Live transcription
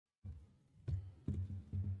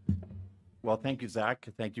Well, thank you, Zach.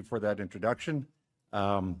 Thank you for that introduction.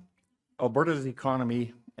 Alberta's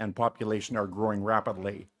economy and population are growing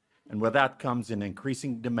rapidly, and with that comes an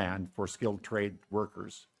increasing demand for skilled trade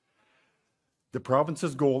workers. The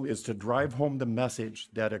province's goal is to drive home the message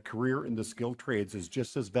that a career in the skilled trades is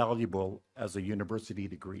just as valuable as a university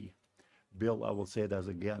degree. Bill, I will say that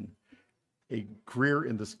again. A career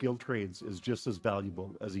in the skilled trades is just as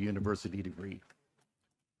valuable as a university degree.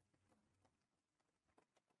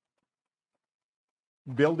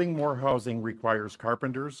 Building more housing requires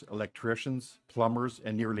carpenters, electricians, plumbers,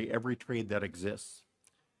 and nearly every trade that exists.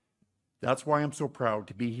 That's why I'm so proud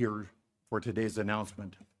to be here for today's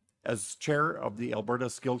announcement. As chair of the Alberta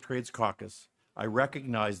Skilled Trades Caucus, I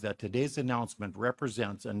recognize that today's announcement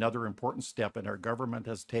represents another important step our government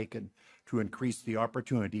has taken to increase the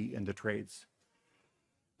opportunity in the trades.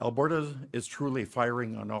 Alberta is truly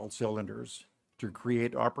firing on all cylinders to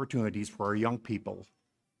create opportunities for our young people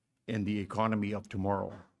in the economy of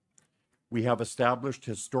tomorrow. We have established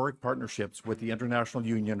historic partnerships with the International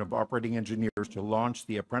Union of Operating Engineers to launch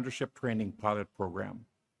the Apprenticeship Training Pilot Program.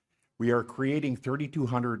 We are creating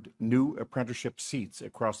 3,200 new apprenticeship seats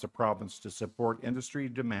across the province to support industry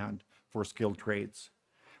demand for skilled trades.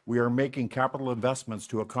 We are making capital investments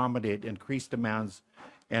to accommodate increased demands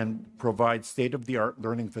and provide state-of-the-art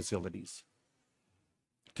learning facilities.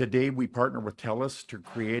 Today, we partner with TELUS to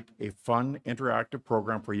create a fun, interactive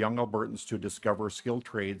program for young Albertans to discover skilled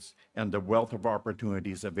trades and the wealth of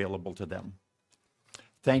opportunities available to them.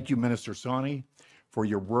 Thank you, Minister Sawhney, for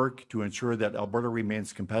your work to ensure that Alberta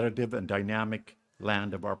remains competitive and dynamic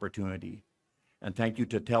land of opportunity. And thank you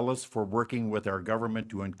to TELUS for working with our government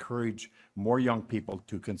to encourage more young people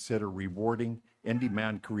to consider rewarding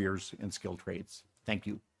in-demand careers in skilled trades. Thank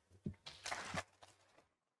you.